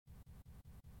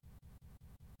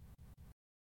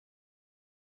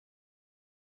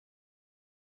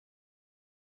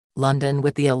London.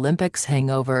 With the Olympics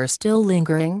hangover still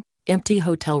lingering, empty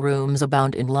hotel rooms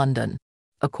abound in London.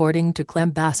 According to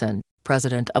Clem Basson,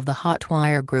 president of the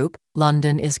Hotwire Group,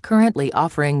 London is currently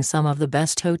offering some of the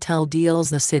best hotel deals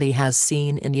the city has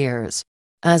seen in years.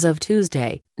 As of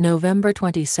Tuesday, November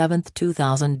 27,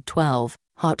 2012,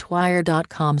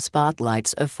 Hotwire.com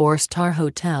spotlights a 4-star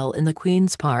hotel in the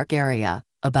Queen's Park area,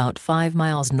 about 5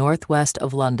 miles northwest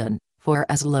of London, for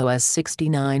as low as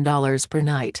 $69 per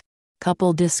night.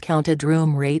 Couple discounted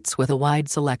room rates with a wide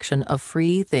selection of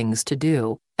free things to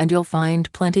do, and you'll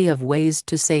find plenty of ways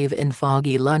to save in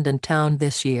foggy London town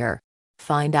this year.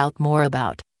 Find out more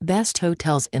about best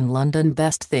hotels in London,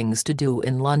 best things to do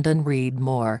in London. Read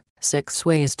more: 6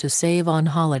 ways to save on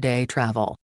holiday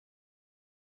travel.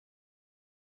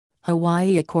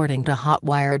 Hawaii. According to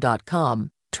Hotwire.com,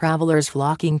 travelers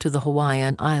flocking to the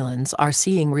Hawaiian Islands are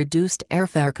seeing reduced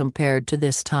airfare compared to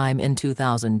this time in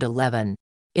 2011.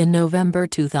 In November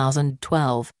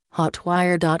 2012,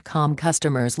 Hotwire.com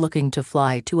customers looking to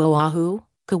fly to Oahu,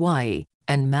 Kauai,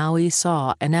 and Maui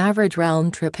saw an average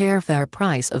round-trip airfare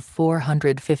price of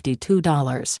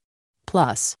 $452.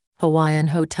 Plus, Hawaiian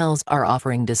hotels are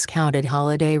offering discounted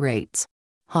holiday rates.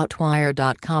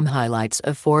 Hotwire.com highlights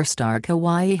a 4-star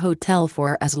Kauai hotel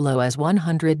for as low as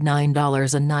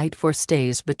 $109 a night for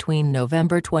stays between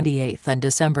November 28 and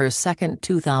December 2,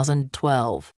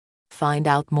 2012. Find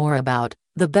out more about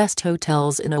the best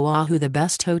hotels in Oahu, the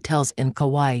best hotels in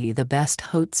Kauai, the best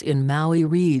hotes in Maui.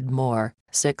 Read more: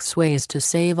 6 ways to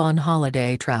save on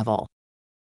holiday travel.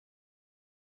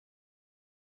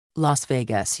 Las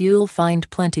Vegas. You'll find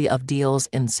plenty of deals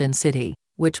in Sin City,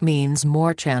 which means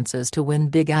more chances to win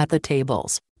big at the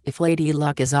tables, if Lady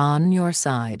Luck is on your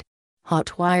side.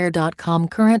 Hotwire.com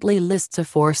currently lists a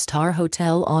 4-star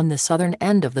hotel on the southern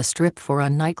end of the Strip for a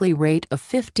nightly rate of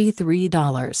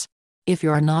 $53. If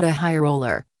you're not a high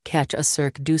roller, catch a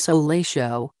Cirque du Soleil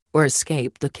show, or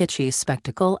escape the kitschy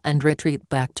spectacle and retreat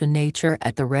back to nature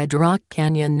at the Red Rock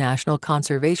Canyon National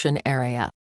Conservation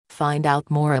Area. Find out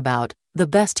more about the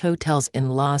best hotels in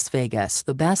Las Vegas,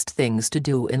 the best things to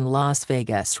do in Las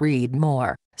Vegas. Read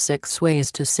more: 6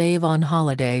 ways to save on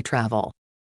holiday travel.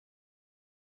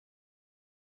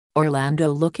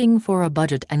 Orlando. Looking for a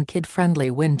budget and kid-friendly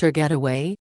winter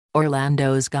getaway?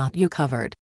 Orlando's got you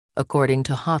covered. According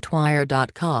to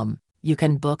Hotwire.com, you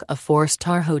can book a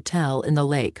 4-star hotel in the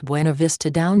Lake Buena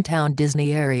Vista downtown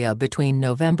Disney area between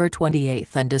November 28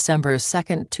 and December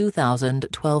 2,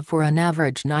 2012 for an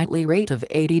average nightly rate of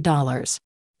 $80.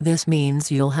 This means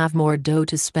you'll have more dough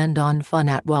to spend on fun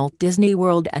at Walt Disney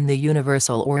World and the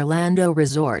Universal Orlando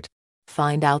Resort.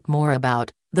 Find out more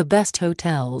about the best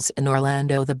hotels in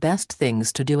Orlando, the best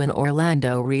things to do in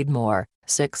Orlando. Read more: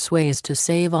 6 ways to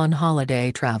save on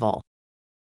holiday travel.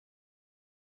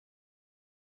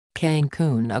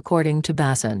 Cancun. According to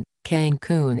Basson,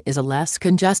 Cancun is a less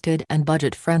congested and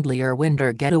budget-friendlier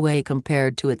winter getaway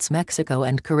compared to its Mexico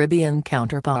and Caribbean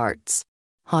counterparts.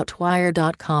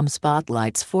 Hotwire.com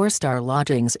spotlights 4-star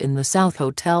lodgings in the South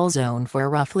Hotel Zone for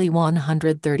roughly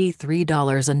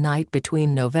 $133 a night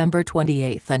between November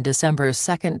 28 and December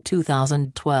 2,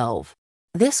 2012.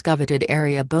 This coveted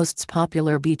area boasts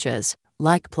popular beaches,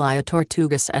 like Playa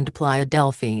Tortugas and Playa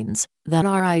Delfines, that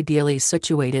are ideally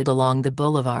situated along the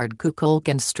Boulevard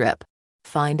Kukulkan Strip.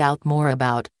 Find out more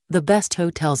about the best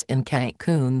hotels in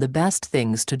Cancun, the best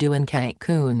things to do in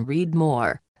Cancun. Read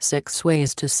more: 6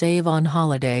 ways to save on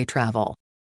holiday travel.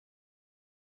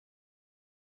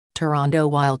 Toronto.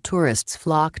 While tourists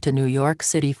flock to New York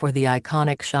City for the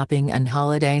iconic shopping and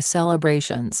holiday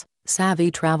celebrations,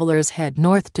 savvy travelers head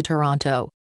north to Toronto.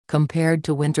 Compared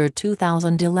to winter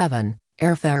 2011,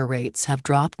 airfare rates have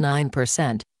dropped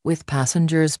 9%, with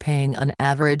passengers paying an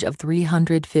average of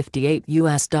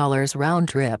 $358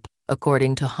 round-trip,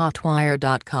 according to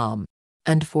Hotwire.com.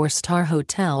 And 4-star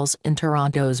hotels in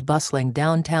Toronto's bustling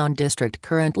downtown district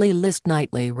currently list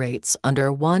nightly rates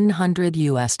under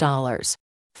 $100.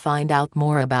 Find out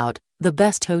more about the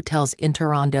best hotels in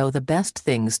Toronto, the best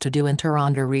things to do in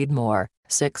Toronto. Read more: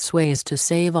 6 ways to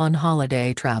save on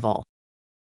holiday travel.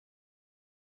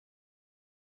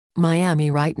 Miami.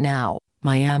 Right now,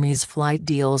 Miami's flight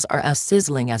deals are as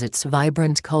sizzling as its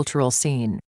vibrant cultural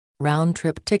scene.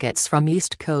 Round-trip tickets from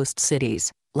East Coast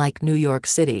cities, like New York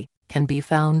City, can be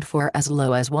found for as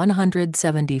low as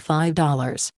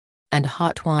 $175. And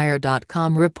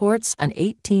Hotwire.com reports an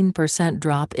 18%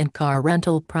 drop in car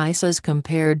rental prices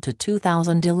compared to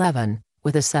 2011,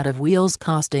 with a set of wheels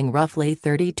costing roughly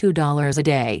 $32 a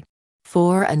day.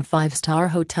 4- and 5-star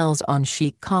hotels on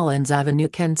chic Collins Avenue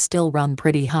can still run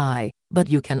pretty high, but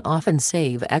you can often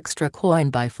save extra coin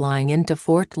by flying into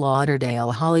Fort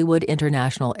Lauderdale Hollywood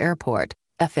International Airport,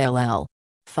 FLL.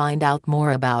 Find out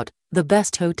more about the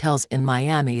best hotels in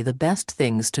Miami, the best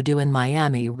things to do in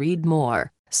Miami. Read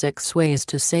more, 6 ways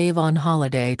to save on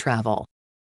holiday travel.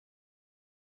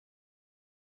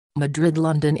 Madrid.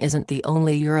 London isn't the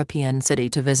only European city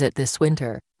to visit this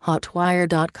winter.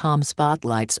 Hotwire.com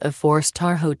spotlights a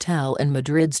 4-star hotel in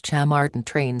Madrid's Chamartin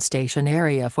train station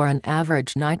area for an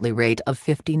average nightly rate of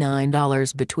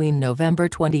 $59 between November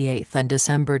 28 and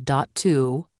December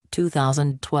 2,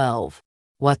 2012.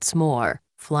 What's more,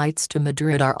 flights to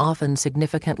Madrid are often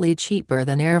significantly cheaper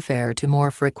than airfare to more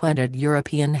frequented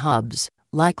European hubs,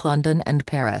 like London and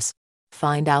Paris.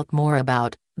 Find out more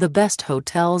about the best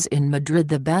hotels in Madrid,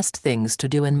 the best things to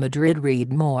do in Madrid.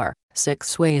 Read more,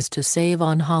 6 ways to save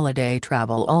on holiday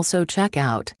travel. Also check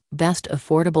out best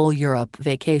affordable Europe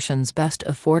vacations, best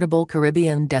affordable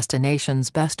Caribbean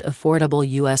destinations, best affordable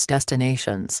US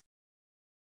destinations.